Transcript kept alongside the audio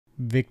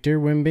Victor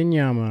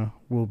Wembanyama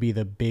will be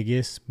the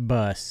biggest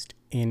bust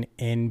in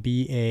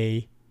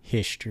NBA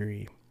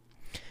history.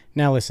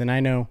 Now listen,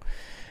 I know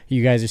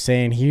you guys are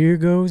saying, here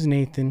goes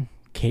Nathan,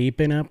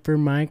 caping up for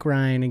Mike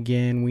Ryan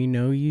again. We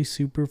know you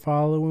super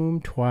follow him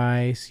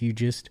twice. You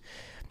just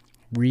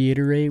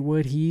reiterate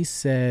what he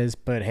says.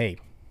 But hey,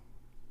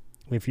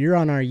 if you're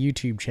on our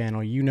YouTube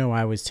channel, you know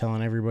I was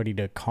telling everybody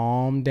to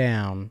calm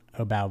down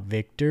about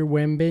Victor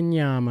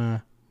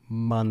Wembanyama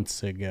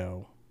months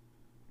ago.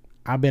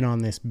 I've been on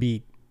this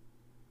beat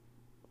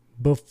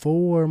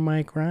before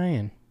Mike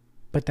Ryan.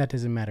 But that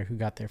doesn't matter who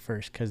got there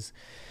first, because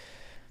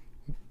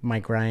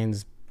Mike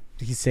Ryan's,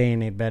 he's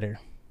saying it better,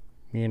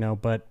 you know,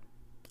 but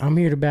I'm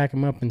here to back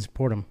him up and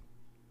support him.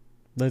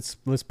 Let's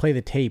play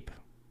the tape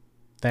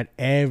that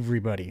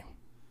everybody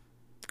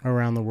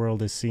around the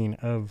world has seen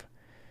of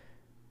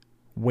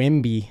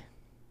Wemby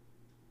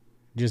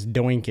just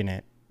doinking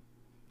it.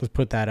 Let's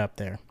put that up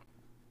there.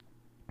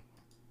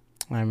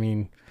 I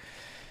mean,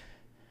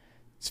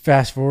 it's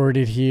fast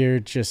forwarded here,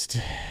 just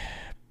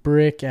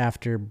brick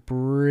after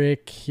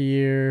brick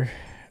here.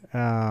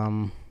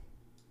 You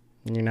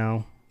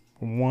know,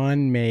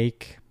 one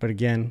make, but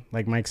again,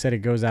 like Mike said, it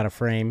goes out of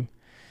frame.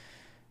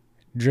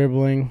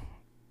 Dribbling,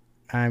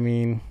 I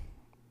mean,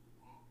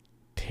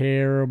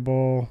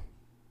 terrible.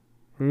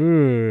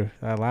 Ooh,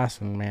 that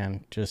last one,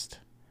 man, just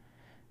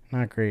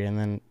not great. And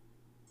then,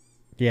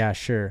 yeah,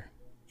 sure,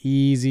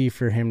 easy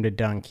for him to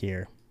dunk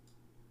here.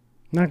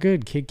 Not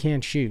good. Kid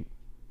can't shoot.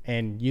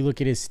 And you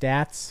look at his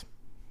stats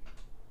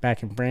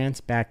back in France,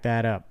 back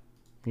that up.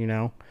 You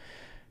know,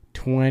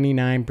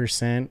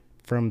 29%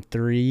 from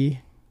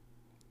three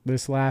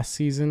this last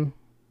season,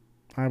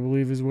 I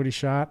believe is what he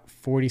shot.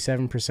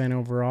 47%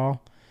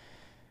 overall.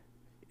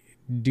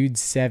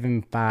 Dude's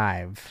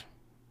 7'5",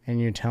 and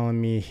you're telling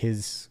me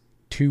his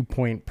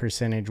 2-point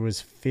percentage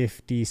was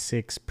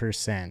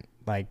 56%.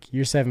 Like,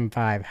 you're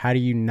 7'5". How do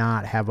you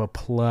not have a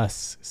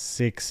plus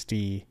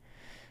 60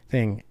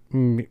 thing?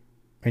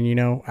 And, you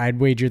know, I'd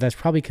wager that's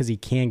probably because he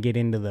can't get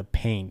into the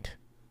paint.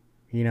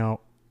 You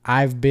know,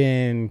 I've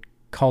been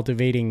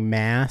cultivating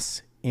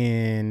mass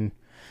in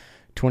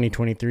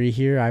 2023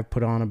 here. I've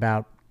put on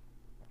about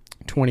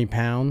 20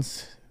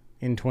 pounds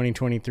in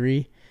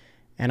 2023.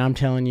 And I'm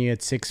telling you, at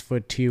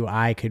 6'2",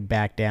 I could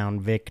back down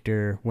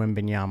Victor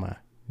Wembanyama.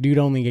 Dude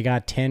only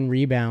got 10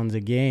 rebounds a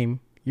game.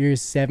 You're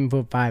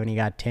 7'5", and he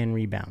got 10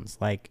 rebounds.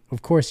 Like,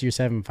 of course you're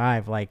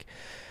 7'5". Like,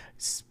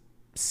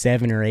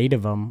 7 or 8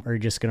 of them are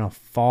just going to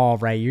fall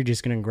right. You're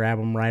just going to grab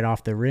them right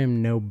off the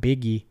rim. No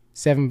biggie.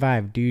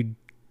 7'5", dude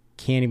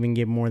can't even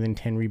get more than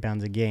 10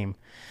 rebounds a game.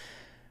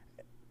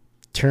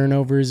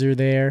 Turnovers are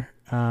there.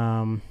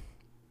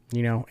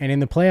 You know, and in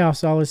the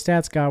playoffs, all his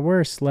stats got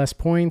worse. Less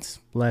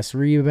points, less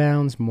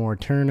rebounds, more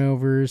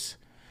turnovers,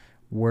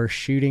 worse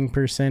shooting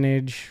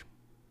percentage.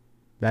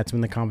 That's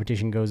when the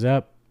competition goes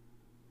up.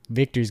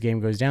 Victor's game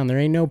goes down. There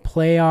ain't no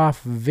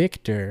playoff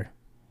Victor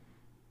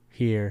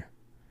here.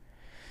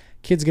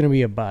 Kid's going to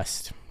be a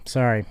bust.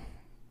 Sorry.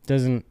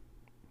 Doesn't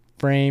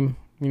frame,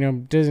 you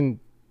know,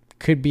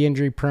 could be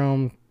injury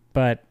prone,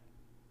 but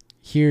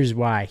here's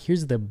why.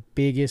 Here's the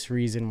biggest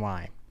reason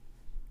why.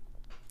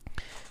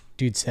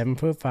 Dude's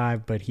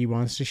 7'5", but he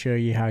wants to show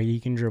you how he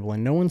can dribble,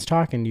 and no one's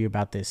talking to you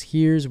about this.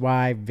 Here's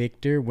why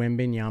Victor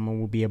Wembanyama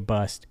will be a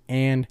bust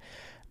and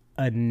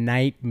a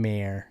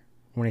nightmare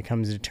when it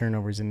comes to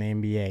turnovers in the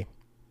NBA.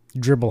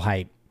 Dribble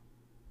height.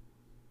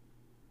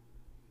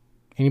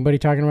 Anybody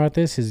talking about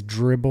this? His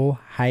dribble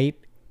height,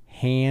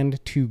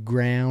 hand to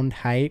ground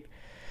height.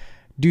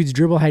 Dude's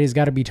dribble height has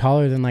got to be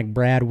taller than like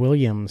Brad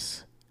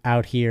Williams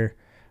out here.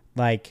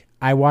 Like,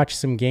 I watched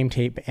some game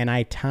tape and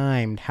I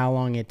timed how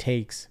long it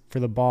takes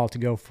for the ball to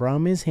go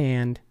from his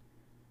hand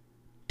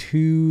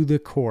to the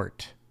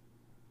court.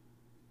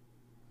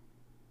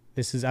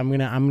 I'm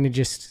gonna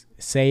just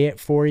say it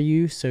for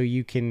you so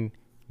you can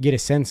get a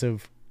sense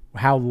of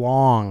how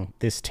long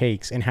this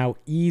takes and how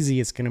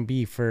easy it's gonna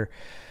be for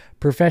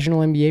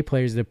professional NBA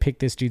players to pick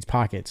this dude's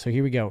pocket. So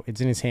here we go.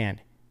 It's in his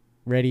hand.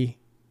 Ready?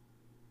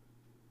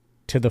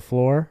 To the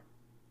floor.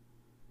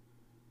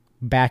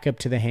 Back up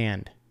to the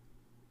hand.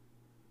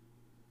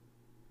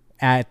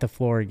 At the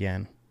floor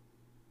again.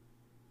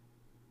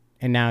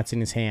 And now it's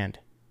in his hand.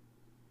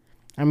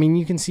 I mean,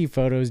 you can see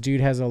photos. Dude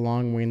has a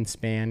long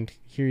wingspan.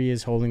 Here he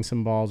is holding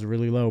some balls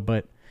really low.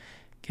 But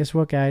guess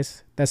what,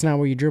 guys? That's not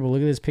where you dribble.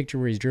 Look at this picture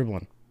where he's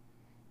dribbling.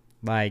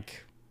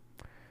 Like,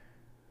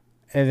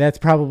 that's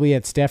probably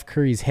at Steph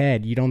Curry's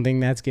head. You don't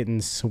think that's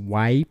getting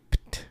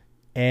swiped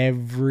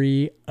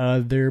every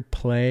other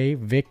play?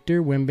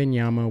 Victor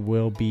Wembanyama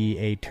will be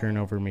a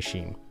turnover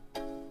machine.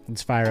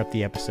 Let's fire up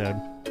the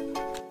episode.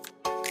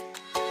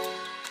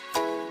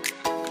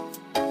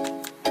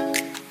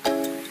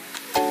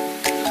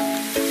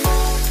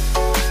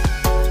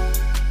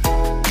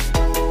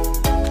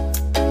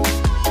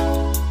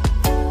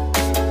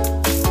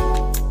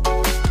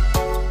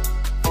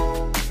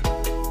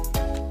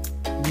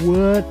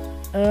 What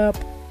up,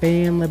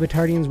 fan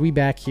Libertarians? We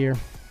back here.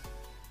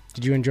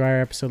 Did you enjoy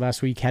our episode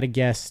last week? Had a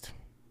guest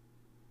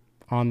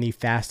on the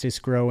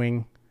fastest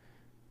growing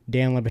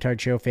Dan Le Batard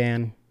Show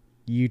fan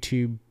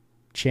YouTube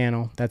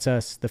channel. That's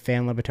us, the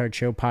Fan Le Batard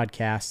Show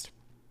podcast.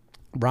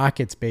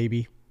 Rockets,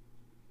 baby.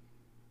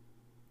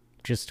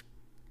 Just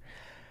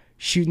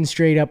shooting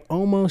straight up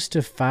almost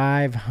to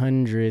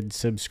 500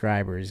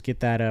 subscribers. Get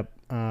that up.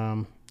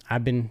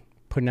 I've been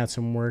putting out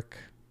some work.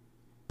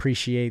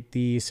 Appreciate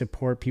the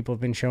support people have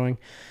been showing.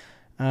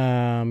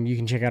 You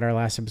can check out our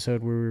last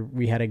episode where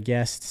we had a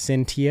guest,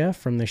 Cynthia,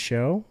 from the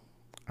show.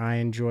 I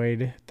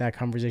enjoyed that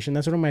conversation.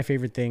 That's one of my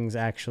favorite things,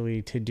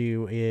 actually, to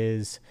do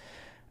is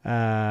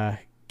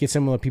get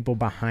some of the people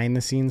behind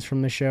the scenes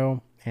from the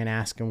show and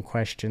ask them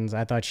questions.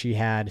 I thought she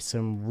had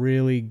some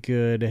really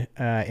good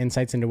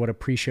insights into what a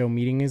pre-show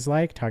meeting is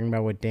like, talking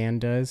about what Dan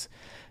does.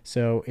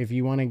 So if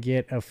you want to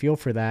get a feel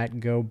for that,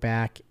 go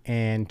back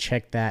and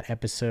check that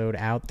episode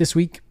out this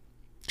week.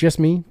 Just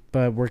me,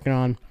 but working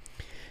on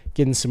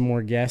getting some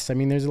more guests. I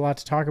mean, there's a lot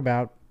to talk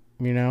about,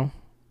 you know.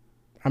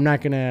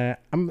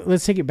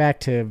 Let's take it back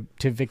to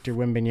Victor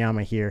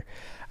Wembanyama here.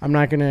 I'm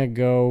not going to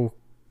go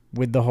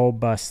with the whole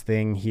bus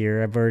thing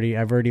here. I've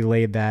already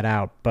laid that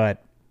out,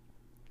 but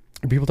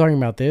are people talking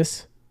about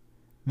this?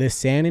 The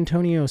San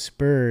Antonio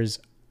Spurs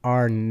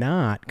are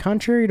not,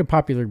 contrary to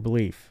popular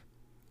belief,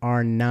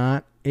 are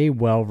not a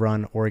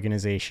well-run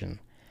organization.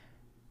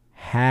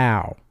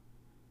 How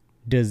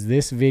does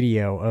this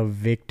video of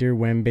Victor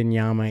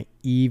Wembanyama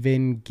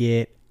even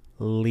get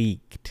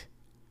leaked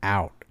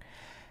out?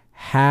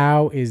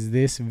 How is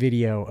this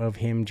video of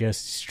him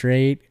just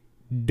straight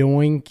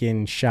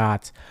doinking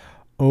shots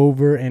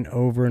over and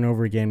over and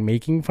over again,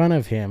 making fun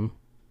of him,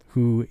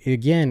 who,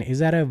 again,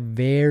 is at a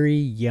very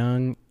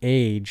young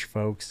age,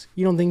 folks?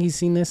 You don't think he's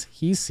seen this?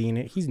 He's seen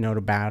it. He's known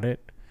about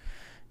it.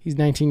 He's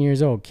 19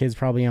 years old. Kid's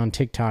probably on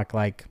TikTok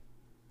like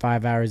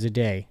 5 hours a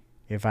day,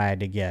 if I had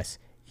to guess.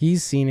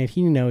 He's seen it.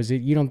 He knows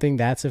it. You don't think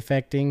that's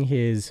affecting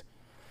his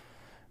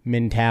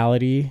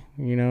mentality?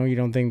 You know, you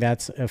don't think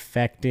that's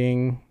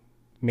affecting,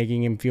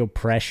 making him feel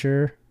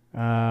pressure?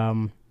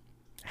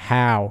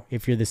 How,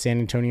 if you're the San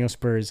Antonio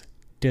Spurs,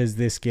 does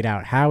this get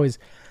out?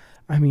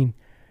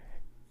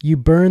 You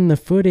burn the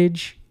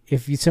footage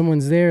if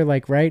someone's there,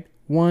 like, right?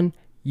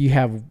 You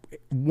have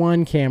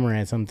one camera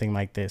at something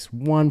like this.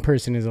 One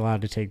person is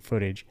allowed to take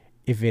footage.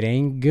 If it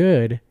ain't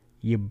good,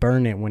 you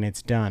burn it when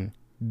it's done.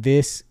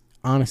 This,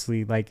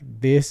 honestly,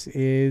 this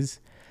is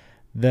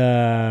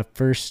the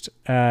first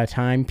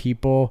time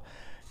people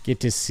get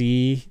to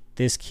see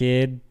this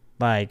kid,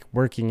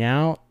 working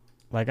out.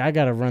 I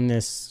got to run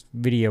this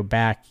video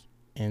back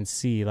and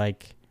see,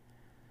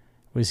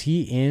 was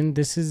he in?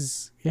 This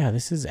is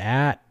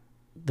at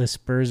the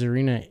Spurs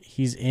arena.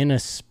 He's in a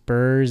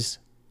Spurs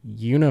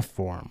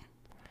uniform.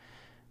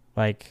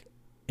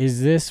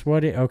 Is this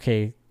what it,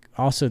 okay.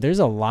 Also, there's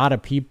a lot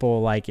of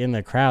people in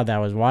the crowd that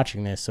was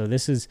watching this. So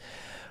this is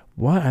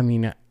what,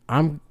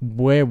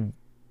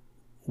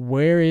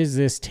 where is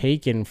this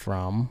taken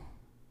from?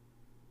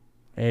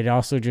 It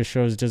also just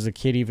shows, does a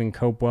kid even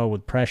cope well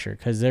with pressure?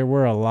 Because there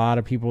were a lot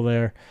of people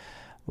there,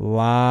 a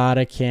lot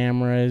of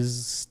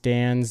cameras,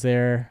 stands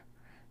there.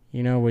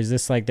 You know, was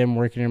this them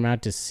working him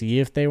out to see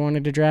if they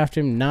wanted to draft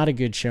him? Not a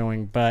good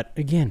showing. But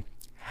again,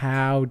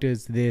 how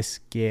does this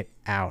get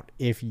out?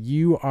 If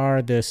you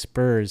are the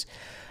Spurs,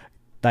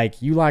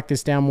 you lock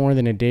this down more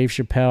than a Dave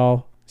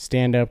Chappelle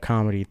stand-up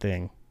comedy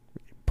thing.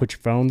 Put your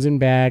phones in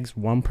bags.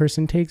 One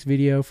person takes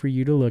video for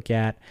you to look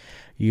at.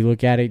 You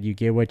look at it, you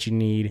get what you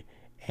need.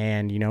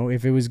 And,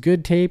 if it was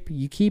good tape,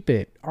 you keep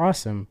it.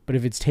 Awesome. But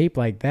if it's tape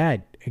like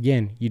that,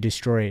 again, you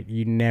destroy it.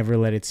 You never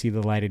let it see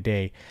the light of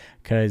day.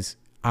 Because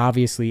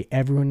obviously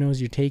everyone knows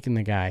you're taking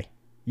the guy.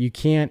 You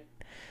can't,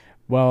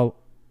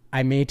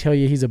 I may tell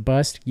you he's a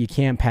bust. You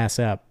can't pass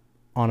up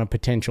on a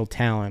potential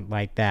talent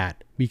like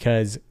that.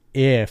 Because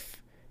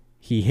if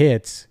he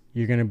hits,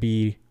 you're going to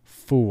be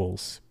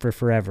fools for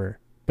forever.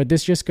 But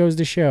this just goes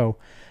to show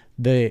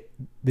the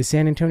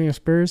San Antonio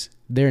Spurs,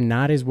 they're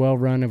not as well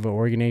run of an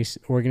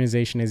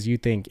organization as you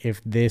think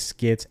if this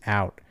gets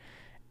out.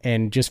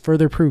 And just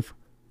further proof,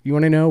 you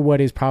want to know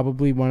what is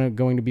probably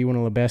going to be one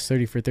of the best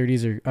 30 for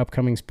 30s or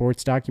upcoming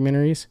sports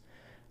documentaries?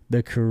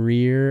 The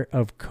career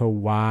of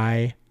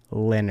Kawhi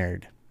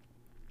Leonard.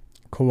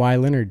 Kawhi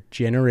Leonard,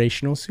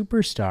 generational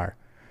superstar,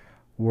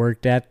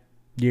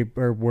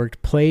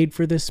 played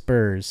for the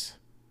Spurs.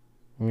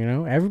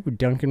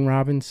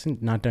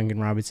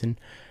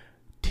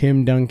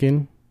 Tim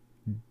Duncan,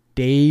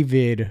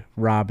 David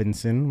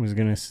Robinson, was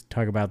going to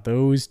talk about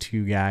those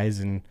two guys,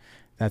 and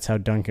that's how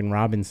Duncan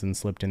Robinson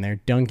slipped in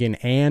there. Duncan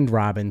and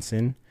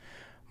Robinson,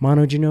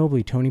 Manu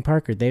Ginobili, Tony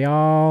Parker, they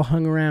all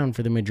hung around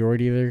for the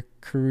majority of their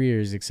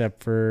careers,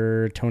 except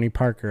for Tony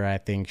Parker, I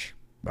think,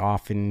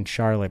 off in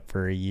Charlotte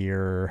for a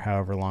year or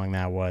however long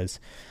that was.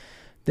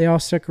 They all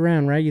stuck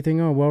around, right? You think,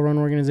 well-run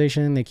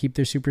organization, they keep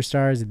their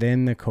superstars.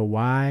 Then the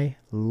Kawhi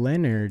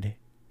Leonard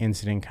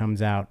incident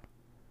comes out.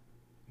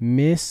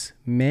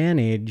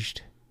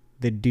 Mismanaged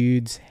the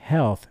dude's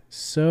health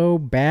so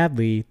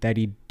badly that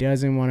he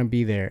doesn't want to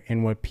be there.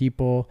 And what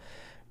people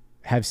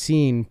have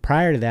seen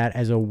prior to that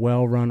as a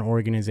well-run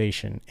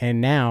organization. And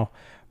now,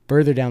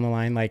 further down the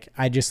line, like,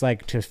 I just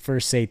like to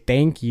first say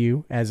thank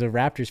you as a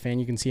Raptors fan.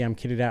 You can see I'm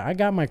kitted out. I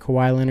got my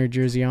Kawhi Leonard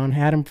jersey on,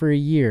 had him for a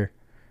year.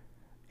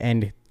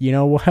 And you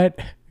know what?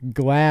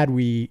 Glad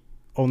we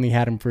only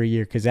had him for a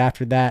year, because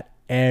after that,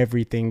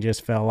 everything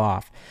just fell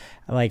off.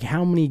 Like,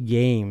 how many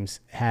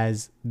games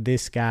has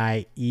this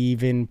guy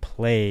even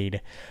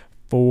played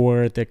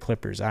for the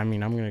Clippers? I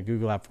mean, I'm going to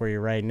Google that for you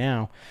right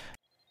now.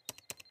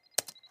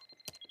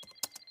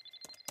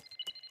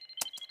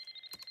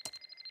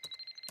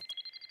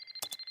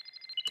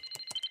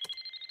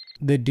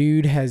 The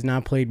dude has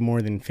not played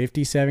more than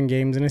 57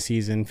 games in a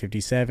season,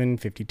 57,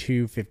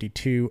 52,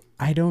 52.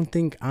 I don't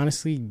think,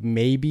 honestly,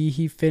 maybe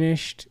he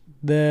finished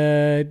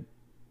the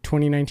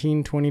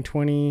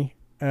 2019-2020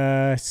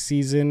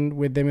 season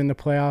with them in the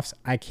playoffs.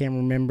 I can't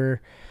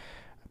remember.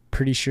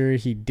 Pretty sure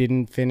he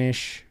didn't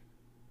finish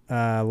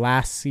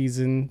last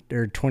season,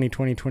 or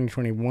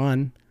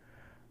 2020-2021.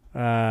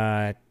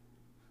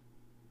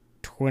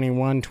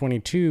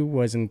 21-22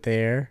 wasn't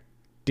there.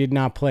 Did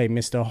not play.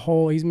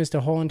 He's missed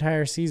a whole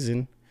entire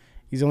season.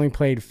 He's only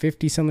played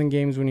 50 something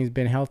games when he's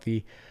been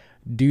healthy.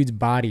 Dude's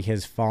body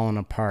has fallen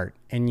apart.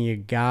 And you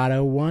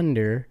gotta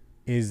wonder,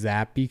 is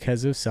that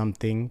because of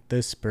something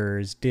the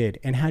Spurs did?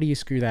 And how do you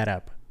screw that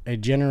up? A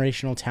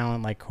generational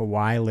talent like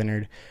Kawhi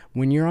Leonard,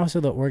 when you're also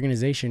the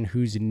organization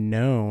who's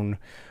known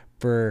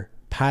for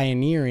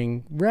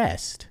pioneering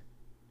rest.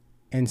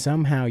 And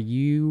somehow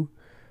you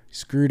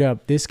screwed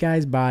up this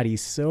guy's body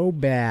so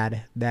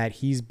bad that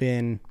he's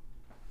been,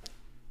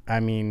 I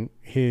mean,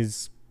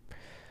 his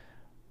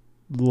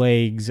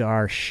legs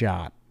are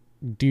shot.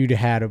 Dude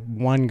had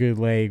one good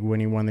leg when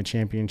he won the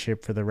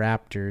championship for the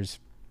Raptors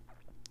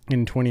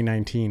in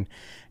 2019.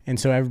 And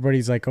so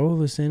everybody's like, oh,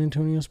 the San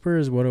Antonio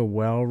Spurs, what a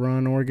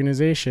well-run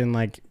organization.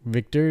 Like,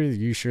 Victor,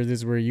 you sure this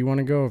is where you want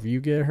to go if you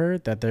get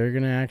hurt, that they're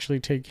going to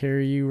actually take care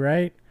of you,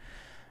 right?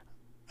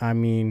 I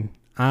mean,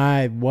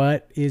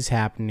 what is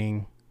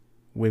happening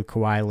with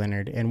Kawhi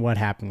Leonard, and what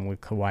happened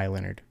with Kawhi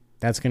Leonard?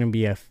 That's going to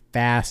be a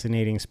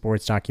fascinating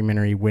sports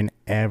documentary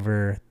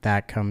whenever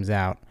that comes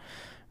out.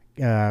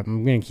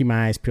 I'm going to keep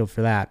my eyes peeled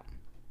for that.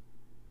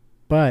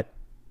 But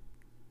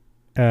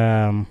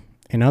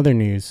in other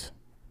news,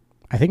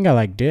 I think I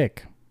like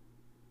Dick.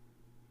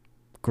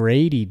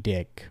 Gradey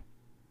Dick.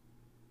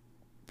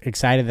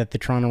 Excited that the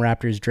Toronto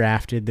Raptors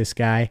drafted this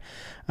guy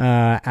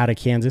out of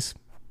Kansas.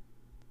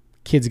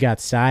 Kid's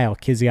got style.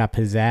 Kid's got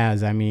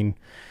pizzazz. I mean,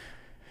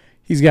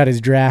 he's got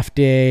his draft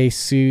day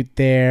suit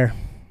there.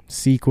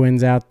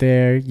 Sequins out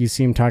there. You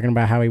see him talking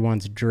about how he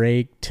wants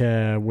Drake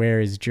to wear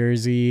his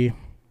jersey.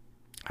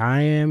 I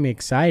am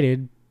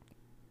excited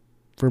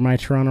for my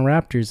Toronto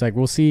Raptors. Like,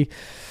 we'll see.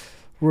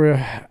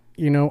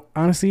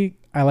 Honestly,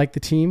 I like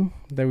the team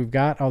that we've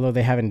got, although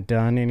they haven't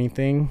done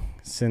anything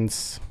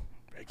since,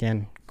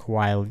 again,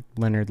 Kawhi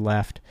Leonard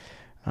left.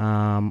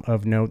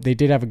 Of note, they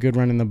did have a good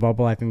run in the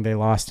bubble. I think they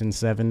lost in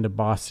 7 to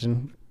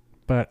Boston.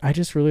 But I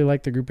just really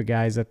like the group of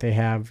guys that they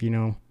have.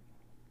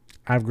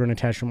 I've grown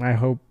attached to them. I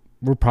hope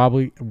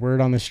word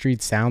on the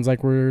street sounds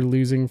like we're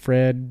losing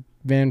Fred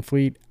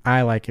VanVleet.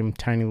 I like him.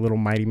 Tiny little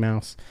Mighty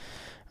Mouse.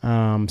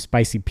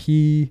 Spicy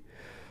P.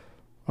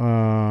 We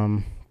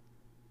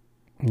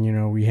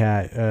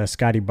had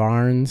Scotty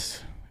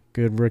Barnes,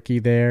 good rookie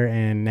there,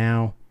 and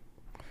now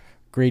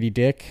Gradey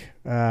Dick.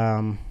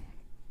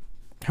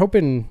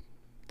 Hoping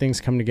things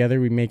come together.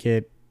 We make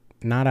it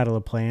not out of the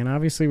play-in.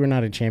 Obviously, we're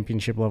not a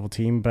championship level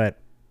team, but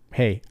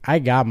hey, I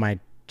got my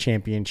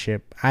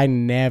championship. I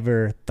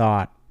never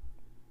thought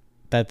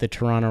that the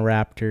Toronto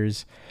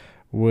Raptors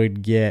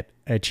would get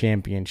a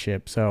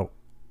championship. So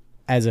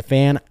as a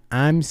fan,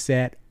 I'm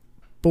set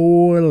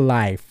for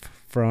life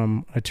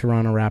from a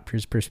Toronto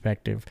Raptors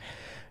perspective.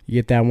 You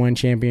get that one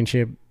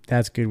championship,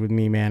 that's good with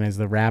me, man. As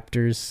the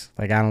Raptors,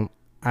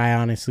 I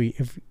honestly,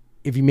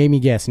 if you made me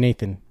guess,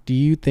 Nathan, do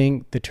you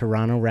think the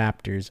Toronto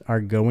Raptors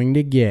are going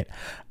to get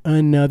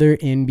another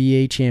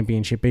NBA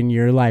championship in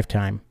your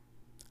lifetime?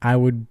 I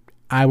would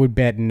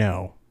bet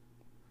no.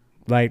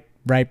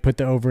 Put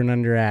the over and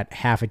under at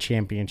half a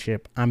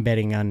championship. I'm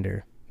betting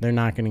under. They're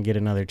not going to get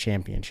another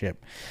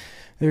championship.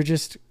 They're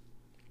just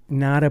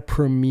not a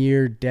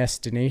premier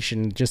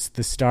destination. Just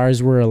the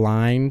stars were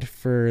aligned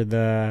for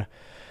the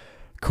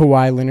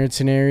Kawhi Leonard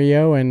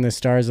scenario, and the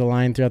stars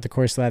aligned throughout the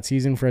course of that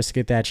season for us to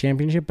get that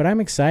championship. But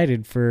I'm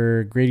excited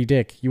for Gradey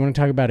Dick. You want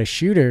to talk about a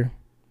shooter?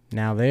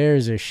 Now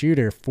there's a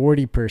shooter,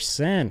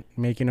 40%,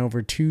 making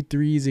over 2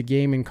 threes a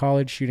game in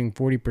college, shooting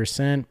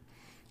 40%.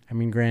 I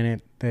mean,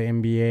 granted, the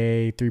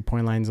NBA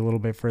three-point line's a little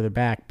bit further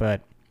back,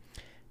 but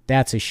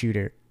that's a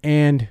shooter.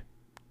 And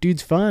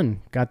dude's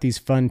fun. Got these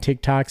fun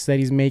TikToks that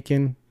he's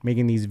making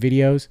these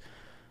videos.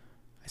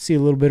 I see a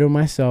little bit of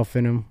myself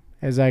in him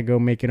as I go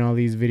making all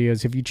these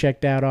videos. Have you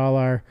checked out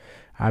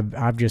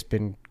I've just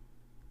been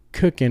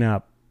cooking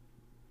up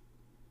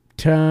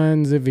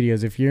tons of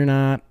videos. If you're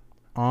not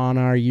on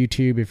our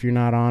YouTube, if you're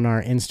not on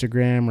our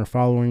Instagram or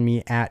following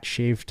me at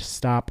Shaved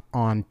Stop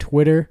on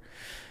Twitter,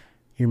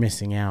 you're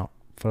missing out,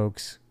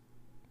 folks.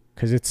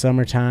 Because it's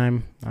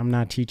summertime. I'm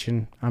not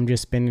teaching. I'm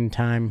just spending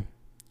time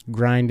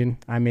grinding.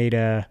 I made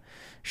a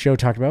show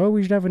talked about, oh,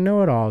 we should have a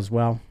know-it-alls.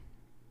 Well,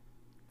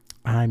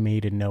 I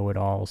made a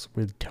know-it-alls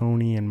with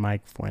Tony and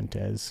Mike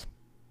Fuentes.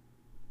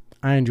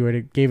 I enjoyed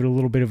it. Gave it a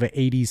little bit of an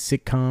 80s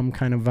sitcom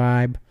kind of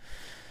vibe.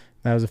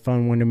 That was a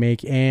fun one to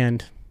make.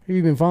 And if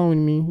you've been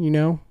following me, you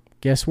know,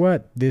 guess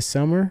what? This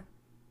summer,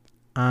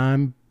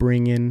 I'm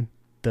bringing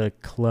the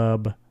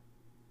club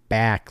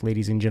back,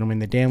 ladies and gentlemen,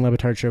 the Dan Le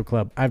Batard Show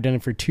Club. I've done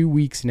it for 2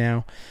 weeks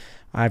now.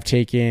 I've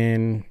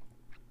taken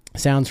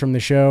sounds from the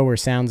show or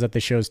sounds that the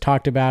show's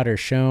talked about or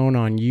shown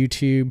on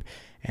YouTube,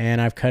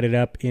 and I've cut it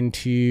up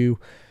into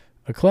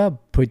a club.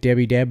 Put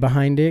Debbie Deb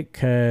behind it,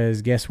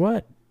 because guess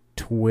what?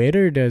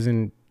 Twitter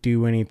doesn't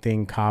do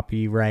anything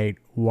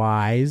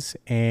copyright-wise,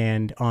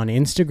 and on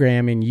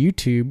Instagram and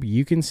YouTube,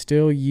 you can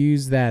still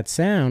use that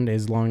sound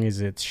as long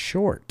as it's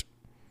short,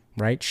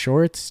 right?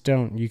 Shorts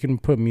don't. You can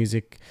put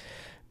music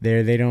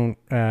there. They don't.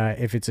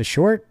 If it's a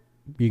short,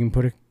 you can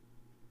put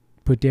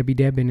Debbie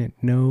Deb in it.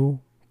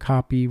 No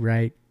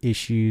copyright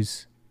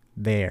issues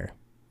there.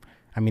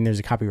 I mean, there's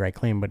a copyright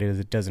claim, but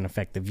it doesn't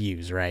affect the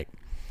views, right?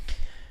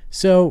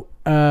 So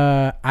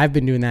I've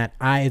been doing that.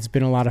 It's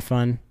been a lot of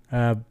fun,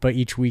 but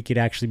each week it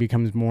actually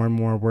becomes more and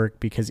more work,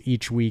 because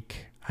each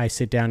week I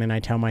sit down and I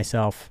tell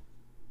myself,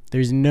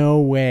 there's no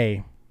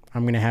way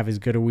I'm going to have as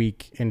good a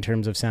week in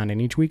terms of sound.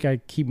 And each week I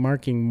keep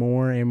marking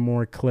more and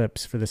more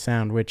clips for the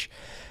sound, which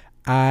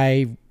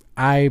I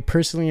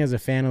personally, as a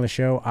fan of the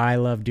show, I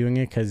love doing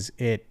it because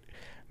it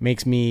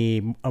makes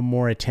me a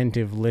more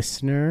attentive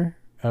listener,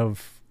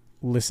 of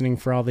listening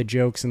for all the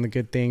jokes and the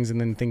good things, and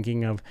then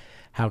thinking of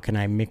how can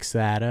I mix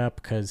that up,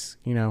 because,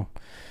 you know,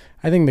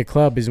 I think the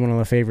club is one of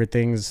the favorite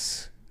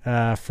things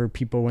for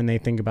people when they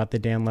think about the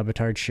Dan Le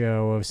Batard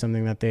Show, of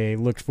something that they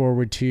looked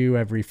forward to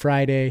every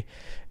Friday,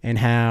 and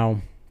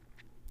how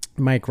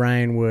Mike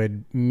Ryan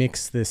would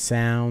mix the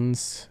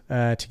sounds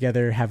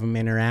together, have them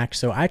interact.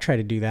 So I try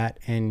to do that.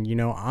 And, you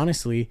know,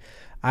 honestly,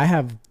 I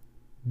have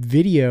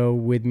video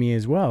with me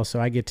as well. So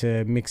I get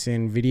to mix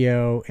in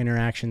video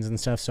interactions and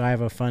stuff. So I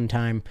have a fun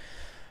time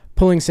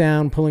pulling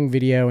sound, pulling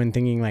video, and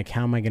thinking like,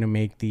 how am I going to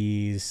make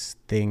these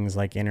things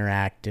like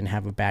interact and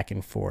have a back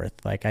and forth?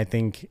 Like, I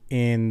think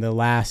in the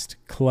last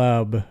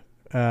club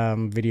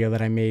video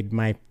that I made,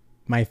 my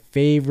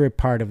favorite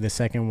part of the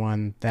second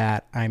one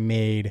that I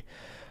made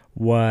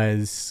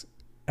was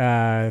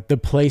the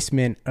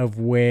placement of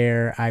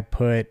where I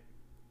put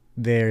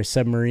their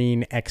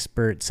submarine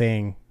expert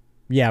saying,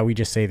 yeah, we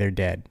just say they're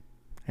dead.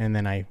 And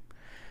then I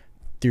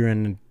threw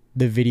in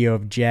the video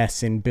of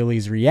Jess and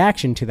Billy's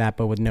reaction to that,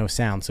 but with no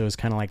sound. So it was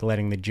kind of like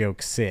letting the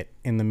joke sit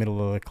in the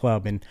middle of the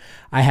club. And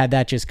I had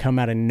that just come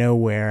out of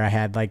nowhere. I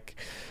had like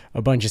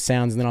a bunch of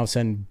sounds, and then all of a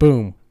sudden,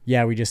 boom,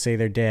 yeah, we just say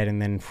they're dead.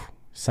 And then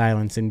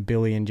silence and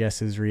Billy and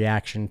Jess's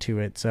reaction to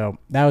it. So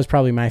that was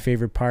probably my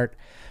favorite part.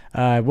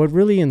 What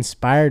really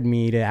inspired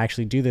me to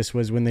actually do this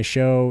was when the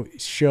show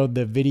showed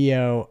the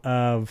video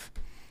of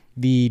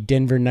the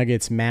Denver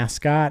Nuggets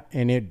mascot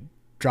and it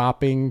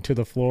dropping to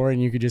the floor,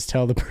 and you could just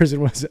tell the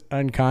person was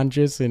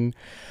unconscious and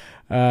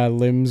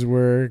limbs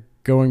were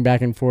going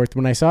back and forth.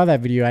 When I saw that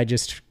video, I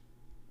just,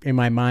 in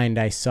my mind,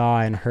 I saw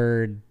and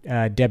heard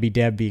Debbie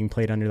Deb being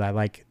played under that.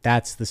 Like,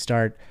 that's the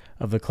start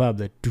of the club.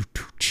 The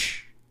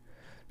do-do-ch,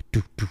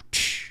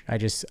 do-do-ch.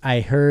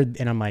 I heard,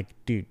 and I'm like,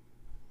 dude,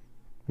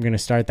 I'm going to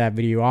start that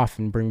video off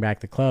and bring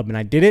back the club. And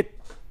I did it.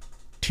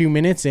 2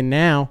 minutes. And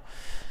now,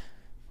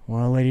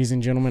 well, ladies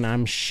and gentlemen,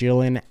 I'm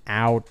shilling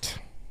out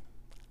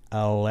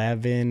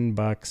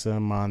 $11 a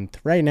month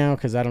right now,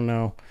 because I don't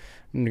know.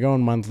 I'm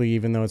going monthly,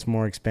 even though it's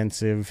more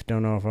expensive.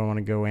 Don't know if I want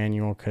to go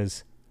annual,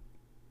 because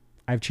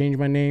I've changed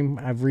my name.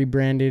 I've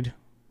rebranded.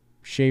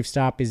 Shave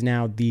Stop is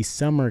now the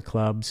Summer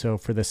Club. So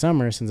for the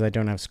summer, since I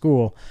don't have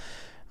school,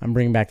 I'm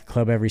bringing back the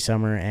club every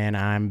summer, and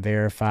I'm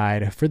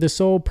verified for the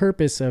sole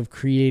purpose of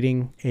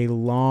creating a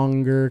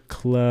longer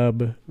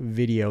club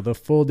video, the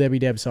full Debbie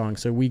Deb song.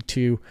 So week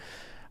 2,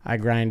 I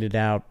grinded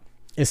out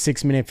a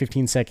 6-minute,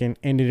 15-second,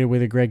 ended it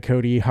with a Greg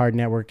Cody hard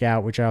net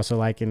workout, which I also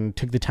like, and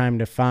took the time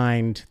to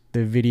find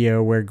the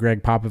video where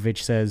Greg Popovich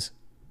says,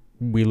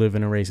 "We live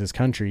in a racist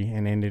country,"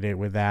 and ended it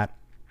with that.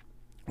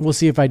 We'll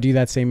see if I do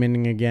that same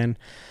ending again,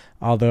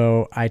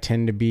 although I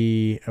tend to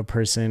be a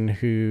person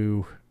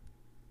who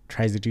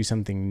tries to do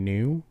something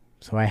new.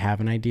 So I have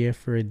an idea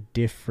for a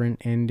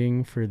different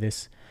ending for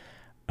this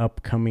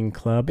upcoming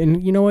club.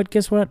 And you know what?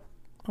 Guess what?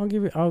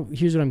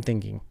 Here's what I'm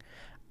thinking.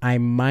 I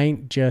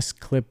might just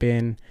clip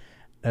in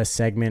a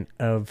segment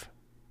of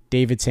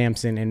David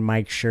Sampson and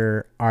Mike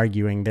Schur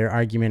arguing, their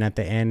argument at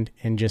the end,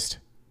 and just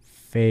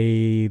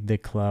fade the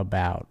club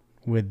out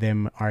with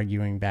them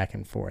arguing back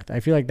and forth.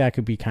 I feel like that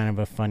could be kind of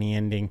a funny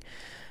ending.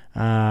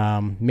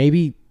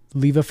 Maybe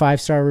leave a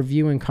 5-star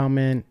review and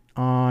comment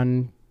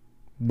on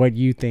what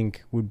you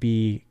think would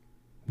be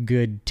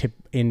good tip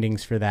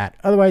endings for that.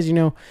 Otherwise, you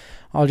know,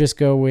 I'll just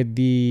go with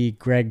the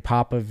Greg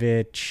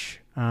Popovich,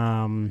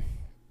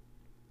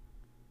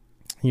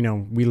 you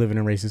know, we live in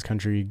a racist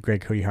country,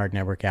 Greg Cody hard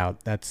net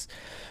workout. That's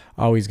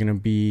always going to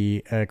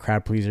be a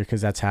crowd pleaser,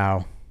 because that's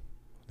how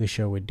the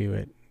show would do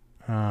it.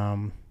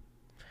 But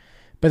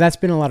that's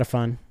been a lot of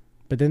fun.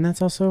 But then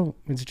that's also,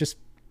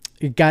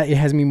 it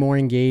has me more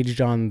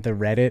engaged on the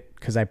Reddit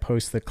because I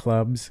post the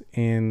clubs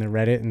in the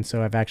Reddit, and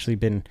so I've actually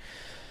been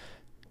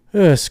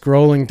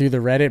scrolling through the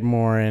Reddit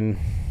more, and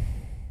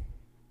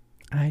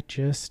I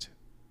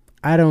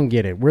don't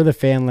get it. We're the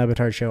Fan Le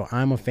Batard Show.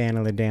 I'm a fan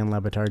of the Dan Le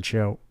Batard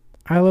Show.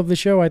 I love the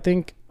show. I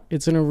think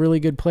it's in a really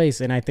good place,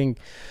 and I think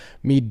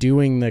me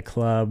doing the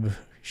club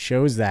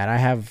shows that. I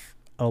have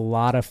a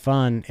lot of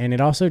fun, and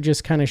it also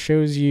just kind of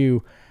shows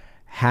you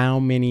how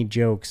many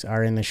jokes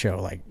are in the show.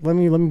 Like, let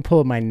me pull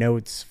up my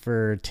notes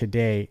for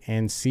today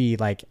and see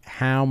like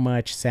how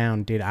much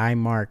sound did I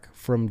mark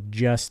from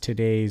just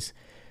today's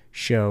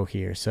show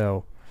here.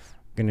 So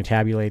I'm going to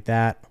tabulate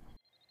that.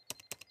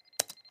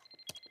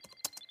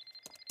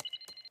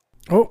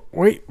 Oh,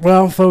 wait.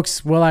 Well,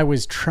 folks, while I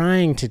was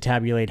trying to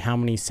tabulate how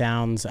many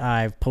sounds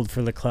I've pulled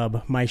for the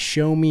club, my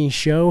Show Me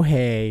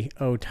Shohei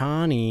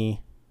Ohtani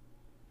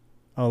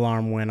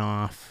alarm went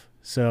off.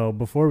 So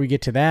before we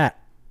get to that,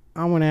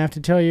 I'm going to have to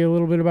tell you a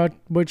little bit about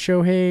what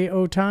Shohei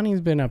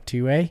Ohtani's been up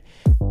to, eh?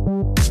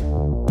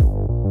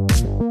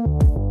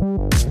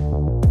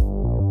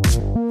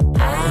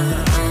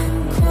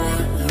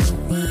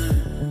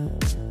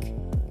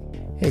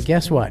 Hey,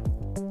 guess what?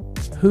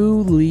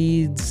 Who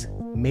leads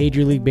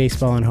Major League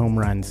Baseball in home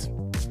runs?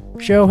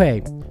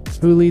 Shohei.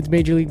 Who leads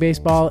Major League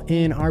Baseball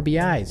in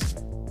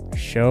RBIs?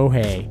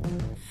 Shohei.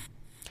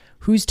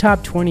 Who's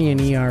top 20 in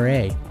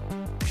ERA?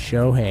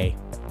 Shohei.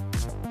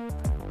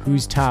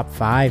 Who's top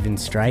 5 in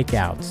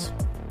strikeouts?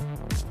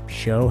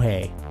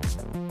 Shohei.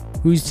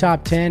 Who's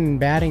top 10 in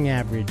batting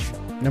average?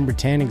 Number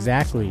 10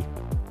 exactly.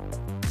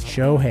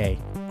 Shohei.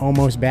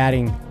 Almost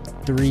batting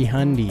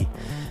 300.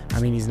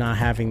 I mean, he's not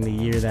having the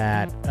year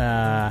that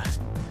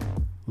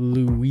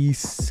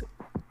Luis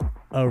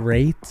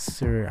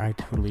Arates, or I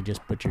totally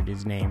just butchered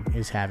his name,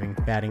 is having,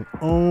 batting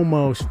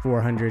almost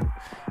 400.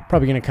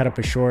 Probably going to cut up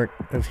a short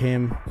of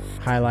him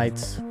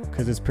highlights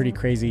because it's pretty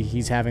crazy.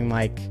 He's having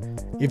like,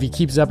 if he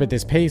keeps up at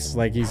this pace,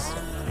 like he's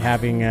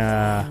having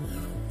got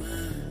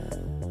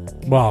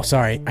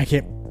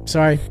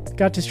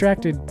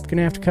distracted.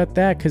 Gonna have to cut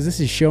that because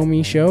this is Show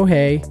Me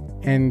Shohei,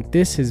 and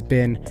this has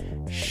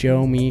been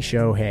Show Me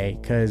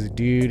Shohei because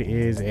dude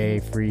is a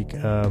freak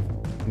of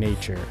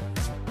nature.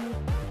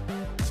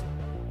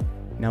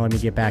 Now let me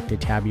get back to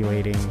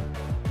tabulating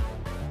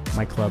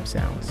my club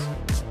sounds.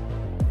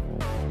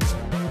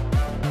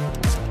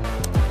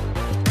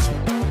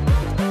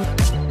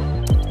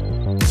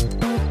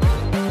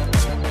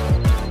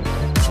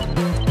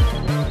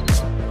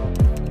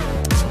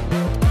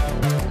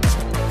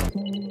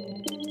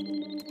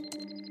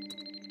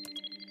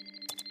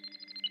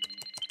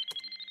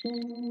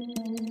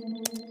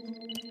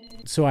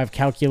 So I've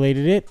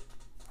calculated it.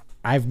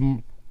 I've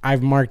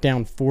marked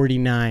down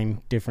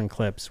 49 different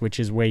clips, which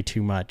is way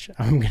too much.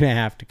 I'm going to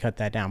have to cut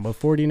that down, but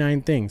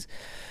 49 things.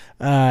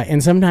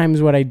 And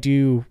sometimes what I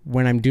do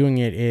when I'm doing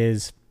it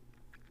is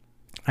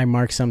I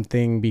mark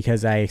something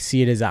because I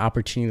see it as an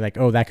opportunity, like,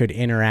 oh, that could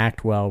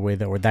interact well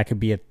with it, or that could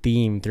be a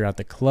theme throughout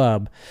the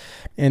club.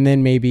 And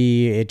then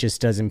maybe it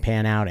just doesn't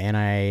pan out and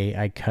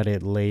I cut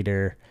it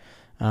later.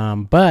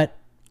 But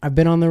I've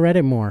been on the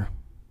Reddit more.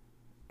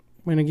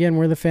 And again,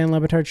 we're the Fan Le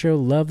Batard Show.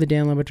 Love the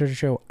Dan Le Batard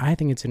Show. I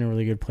think it's in a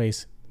really good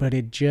place. But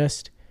it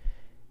just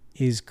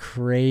is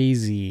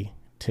crazy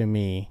to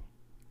me,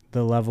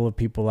 the level of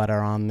people that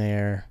are on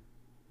there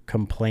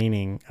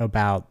complaining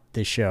about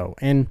the show.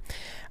 And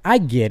I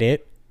get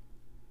it.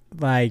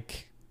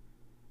 Like,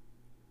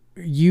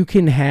 you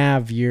can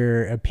have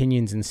your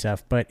opinions and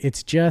stuff, but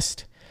it's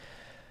just,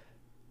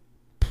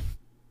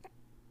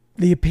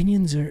 the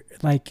opinions are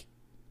like,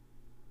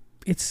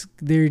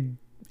 they're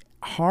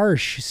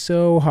harsh,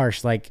 so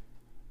harsh. Like,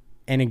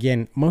 and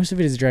again, most of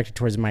it is directed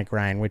towards Mike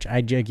Ryan, which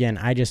I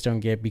just don't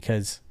get,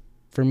 because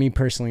for me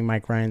personally,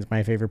 Mike Ryan's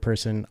my favorite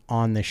person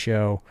on the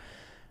show.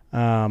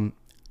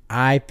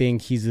 I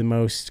think he's the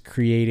most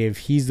creative.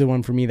 He's the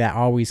one for me that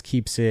always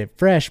keeps it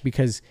fresh,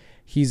 because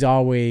he's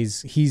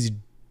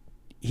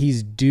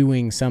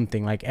doing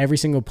something. Like every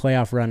single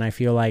playoff run, I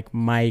feel like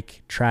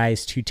Mike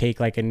tries to take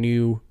like a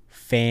new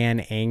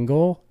fan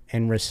angle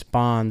and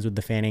responds with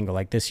the fan angle.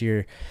 Like this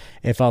year,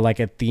 it felt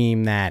like a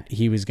theme that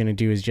he was going to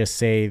do is just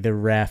say the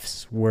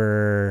refs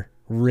were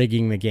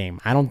rigging the game.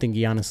 I don't think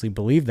he honestly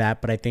believed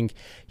that, but I think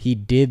he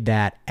did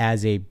that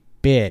as a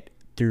bit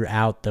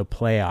throughout the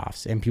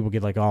playoffs, and people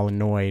get like all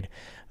annoyed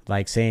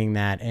like saying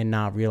that and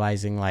not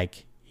realizing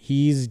like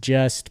he's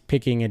just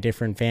picking a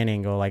different fan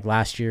angle. Like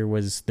last year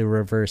was the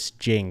reverse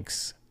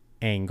jinx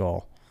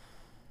angle,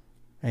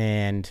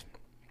 and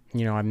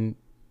I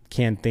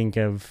can't think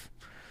of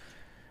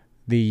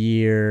the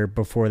year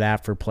before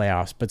that for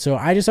playoffs. But so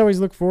I just always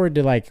look forward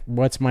to like,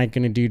 what's Mike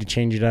going to do to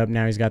change it up?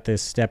 Now he's got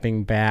this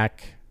stepping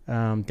back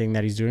thing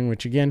that he's doing,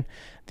 which again,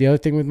 the other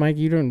thing with Mike,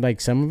 you don't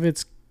like, some of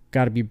it's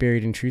got to be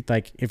buried in truth.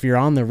 Like if you're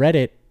on the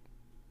Reddit,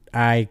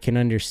 I can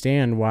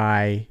understand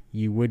why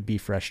you would be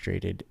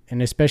frustrated.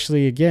 And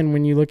especially again,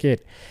 when you look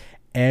at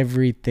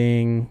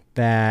everything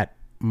that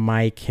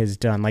Mike has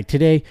done, like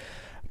today,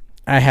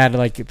 I had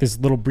like this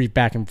little brief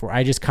back and forth.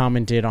 I just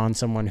commented on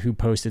someone who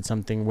posted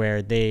something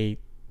where they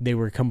they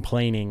were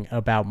complaining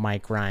about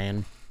Mike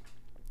Ryan.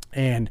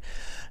 And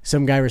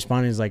some guy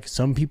responded is like,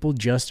 some people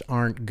just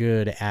aren't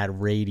good at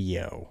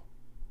radio.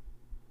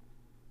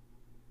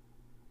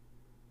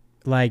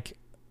 Like,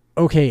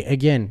 okay,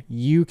 again,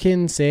 you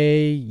can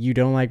say you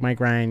don't like Mike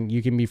Ryan,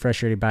 you can be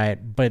frustrated by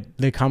it, but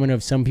the comment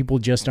of some people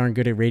just aren't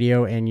good at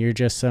radio and you're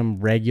just some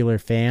regular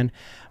fan.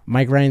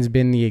 Mike Ryan's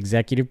been the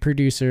executive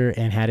producer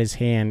and had his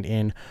hand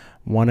in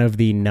one of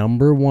the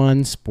number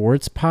one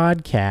sports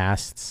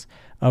podcasts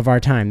of our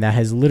time that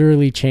has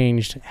literally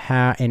changed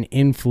how and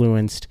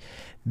influenced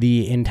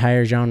the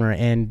entire genre.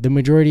 And the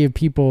majority of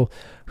people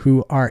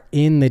who are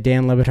in the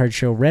Dan Le Batard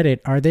Show Reddit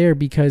are there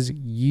because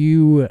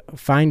you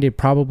find it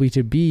probably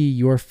to be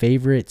your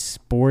favorite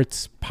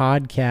sports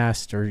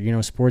podcast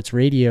or, sports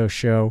radio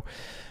show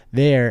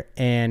there.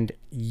 And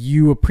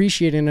you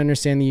appreciate and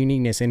understand the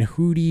uniqueness. And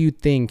who do you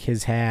think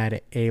has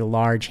had a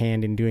large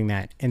hand in doing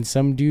that? And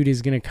some dude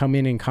is going to come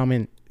in and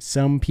comment,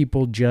 some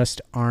people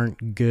just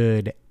aren't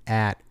good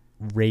at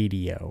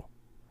radio.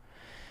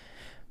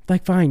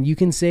 Like, fine, you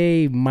can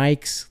say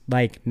Mike's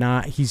like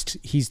not,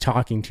 he's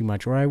talking too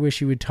much, or I wish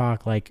he would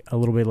talk like a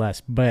little bit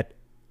less, but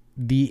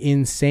the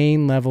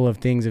insane level of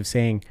things of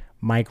saying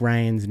Mike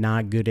Ryan's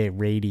not good at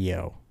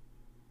radio,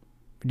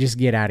 just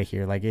get out of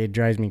here. Like, it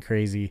drives me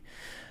crazy.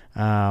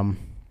 Bands,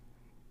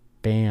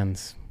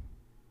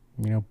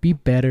 be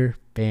better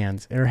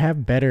bands or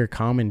have better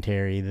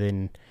commentary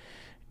than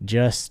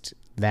just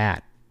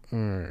that.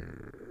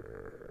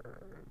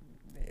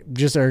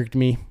 Just irked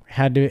me.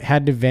 Had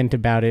to vent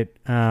about it.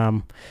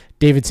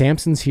 David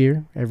Sampson's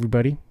here,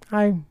 everybody.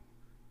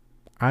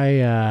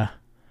 I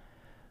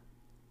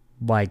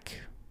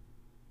like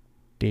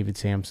David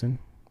Sampson.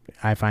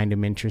 I find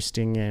him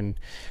interesting and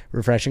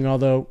refreshing,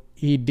 although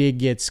he did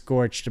get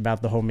scorched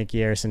about the whole Mickey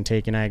Harrison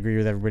take, and I agree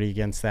with everybody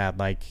against that.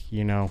 Like,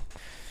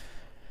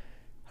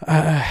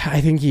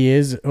 I think he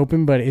is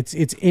open, but it's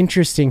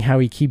interesting how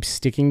he keeps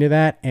sticking to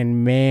that.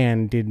 And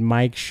man, did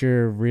Mike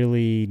sure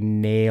really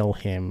nail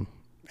him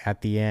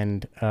at the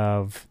end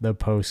of the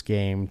post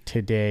game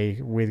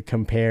today with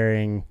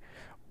comparing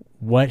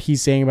what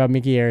he's saying about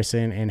Mickey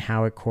Harrison and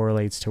how it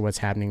correlates to what's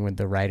happening with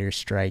the writer's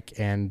strike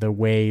and the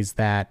ways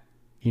that,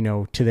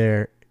 to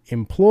their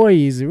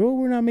employees, well,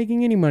 we're not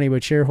making any money,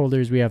 but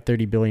shareholders, we have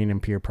 $30 billion in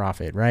pure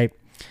profit, right?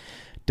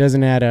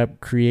 Doesn't add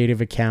up.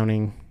 Creative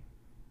accounting.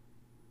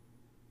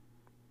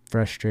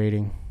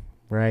 Frustrating,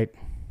 right?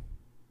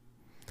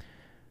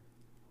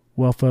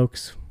 Well,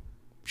 folks,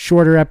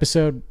 shorter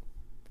episode.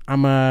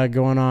 I'm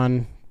going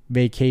on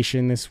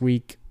vacation this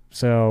week,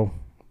 so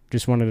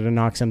just wanted to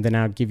knock something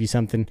out, give you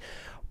something.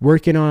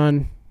 Working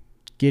on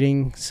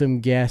getting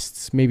some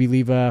guests, maybe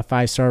leave a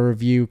 5-star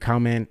review,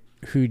 comment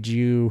who'd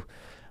you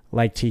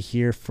like to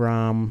hear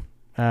from.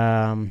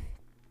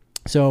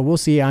 So we'll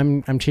see.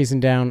 I'm chasing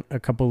down a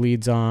couple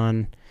leads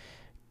on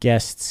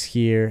guests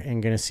here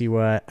and going to see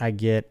what I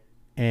get.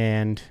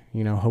 And,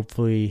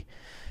 hopefully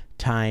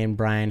Ty and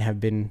Brian have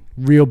been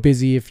real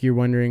busy. If you're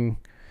wondering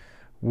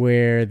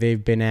where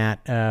they've been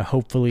at,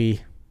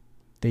 hopefully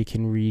they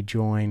can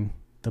rejoin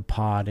the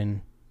pod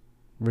and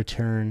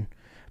return.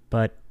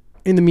 But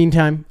in the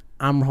meantime,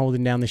 I'm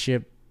holding down the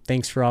ship.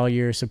 Thanks for all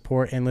your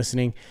support and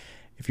listening.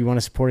 If you want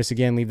to support us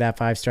again, leave that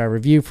 5-star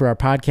review for our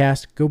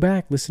podcast. Go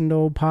back, listen to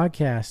old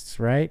podcasts,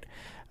 right?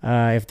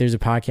 If there's a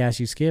podcast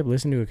you skip,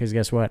 listen to it, because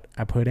guess what?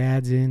 I put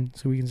ads in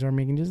so we can start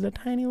making just a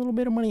tiny little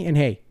bit of money. And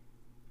hey,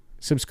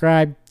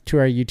 subscribe to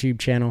our YouTube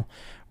channel.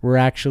 We're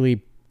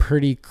actually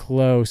pretty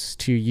close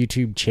to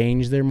YouTube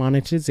change their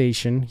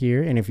monetization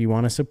here. And if you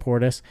want to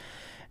support us,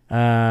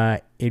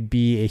 it'd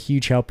be a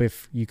huge help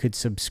if you could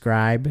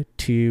subscribe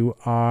to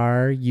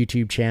our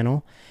YouTube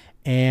channel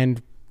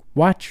and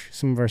watch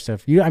some of our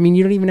stuff. You don't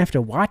even have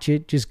to watch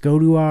it. Just go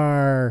to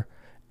our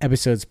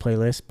episodes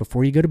playlist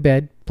before you go to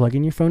bed, plug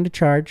in your phone to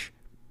charge,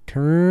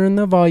 turn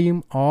the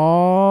volume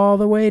all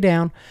the way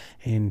down,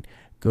 and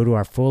go to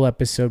our full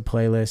episode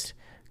playlist.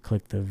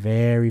 Click the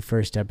very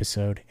first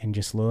episode and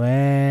just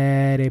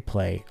let it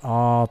play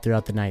all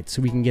throughout the night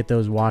so we can get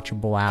those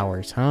watchable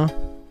hours, huh?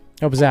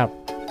 Help us out.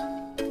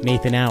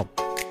 Nathan out.